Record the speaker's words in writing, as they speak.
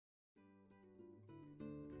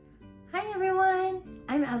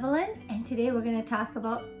Evelyn, and today we're going to talk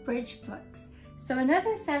about bridge books. So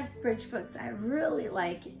another set of bridge books I really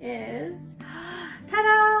like is,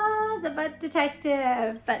 ta-da! The Butt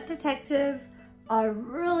Detective. Butt Detective are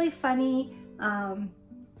really funny, and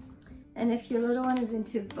if your little one is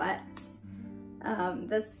into butts,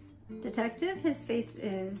 this detective, his face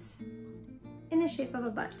is in the shape of a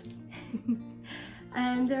butt.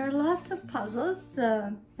 And there are lots of puzzles.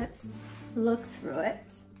 Let's look through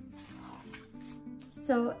it.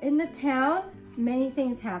 So in the town, many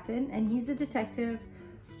things happen, and he's a detective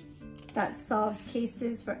that solves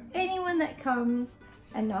cases for anyone that comes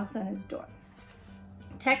and knocks on his door.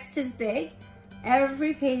 Text is big.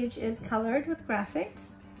 Every page is colored with graphics,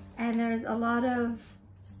 and there's a lot of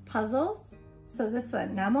puzzles. So this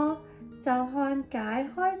one, 那麼就看解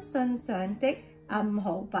開信上的暗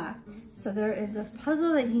號吧. So there is this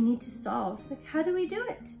puzzle that you need to solve. It's like, how do we do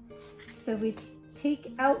it? So we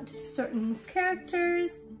take out certain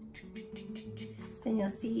characters, then you'll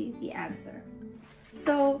see the answer.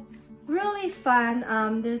 So really fun.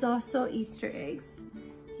 There's also Easter eggs.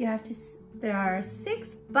 There are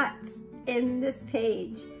 6 butts in this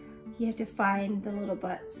page. You have to find the little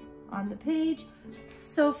butts on the page.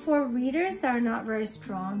 So for readers that are not very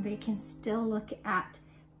strong, they can still look at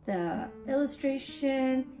the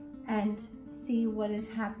illustration and see what is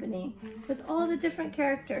happening with all the different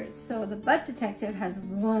characters. So the Butt Detective has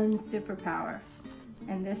one superpower,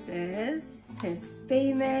 and this is his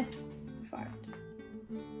famous fart.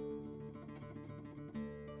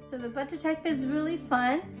 So the Butt Detective is really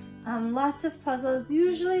fun. Lots of puzzles.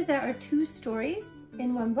 Usually there are 2 stories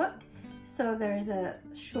in one book, so there's a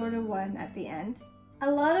shorter one at the end.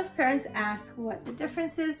 A lot of parents ask what the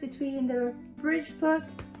difference is between the bridge book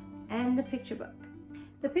and the picture book.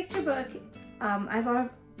 The picture book, I've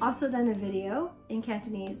also done a video in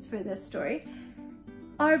Cantonese for this story,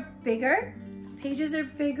 are bigger. Pages are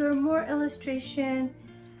bigger, more illustration.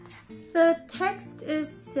 The text is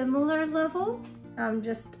similar level,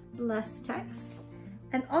 just less text,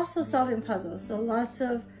 and also solving puzzles. So lots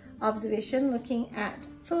of observation, looking at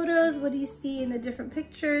photos. What do you see in the different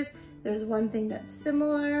pictures? There's one thing that's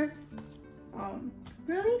similar.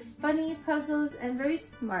 Really funny puzzles and very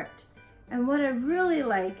smart. And what I really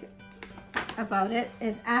like about it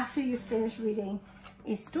is after you finish reading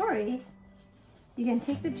a story, you can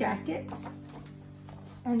take the jacket,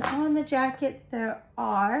 and on the jacket there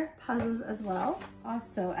are puzzles as well.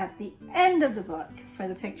 Also at the end of the book, for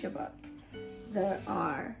the picture book, there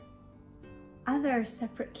are other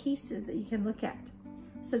separate cases that you can look at.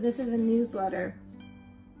 So this is a newsletter,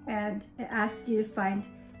 and it asks you to find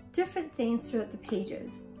different things throughout the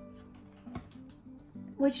pages,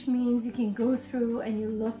 which means you can go through and you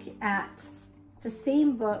look at the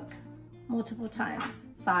same book multiple times,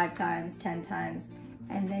 5 times, 10 times,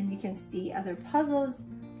 and then you can see other puzzles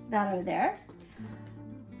that are there.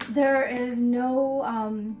 There is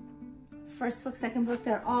no first book, second book.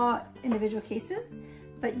 They're all individual cases,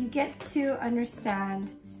 but you get to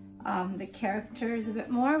understand the characters a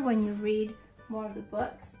bit more when you read more of the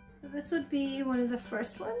books. So this would be one of the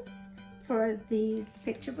first ones for the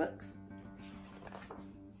picture books.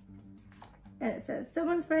 And it says,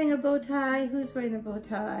 someone's wearing a bow tie. Who's wearing the bow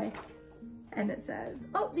tie? And it says,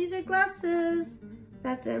 oh, these are glasses.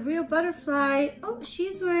 That's a real butterfly. Oh,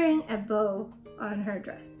 she's wearing a bow on her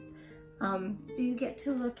dress. So you get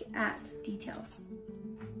to look at details.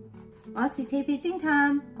 我是屁屁偵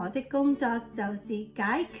探，我的工作就是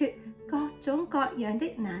解決各種各樣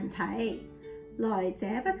的難題。來者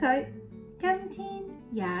不拒，今天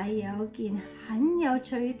也有件很有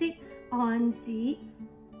趣的案子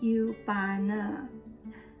要辦啊。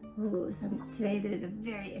Ooh, so today there's a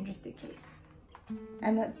very interesting case.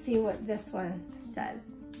 And let's see what this one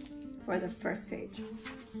says for the first page.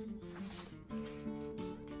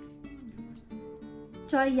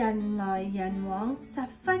 在人來人往、十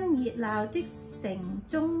分熱鬧的城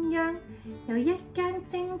中央，有一間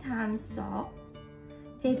偵探所。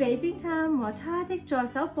屁屁偵探和他的助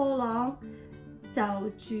手布朗就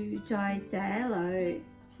住在這裡。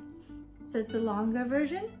So it's a longer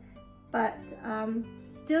version, but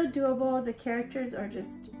still doable. The characters are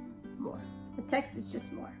just more. The text is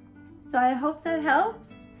just more. So I hope that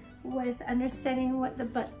helps with understanding what the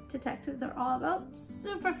Butt Detectives are all about.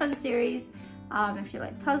 Super fun series. If you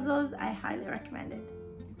like puzzles, I highly recommend it.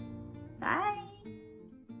 Bye!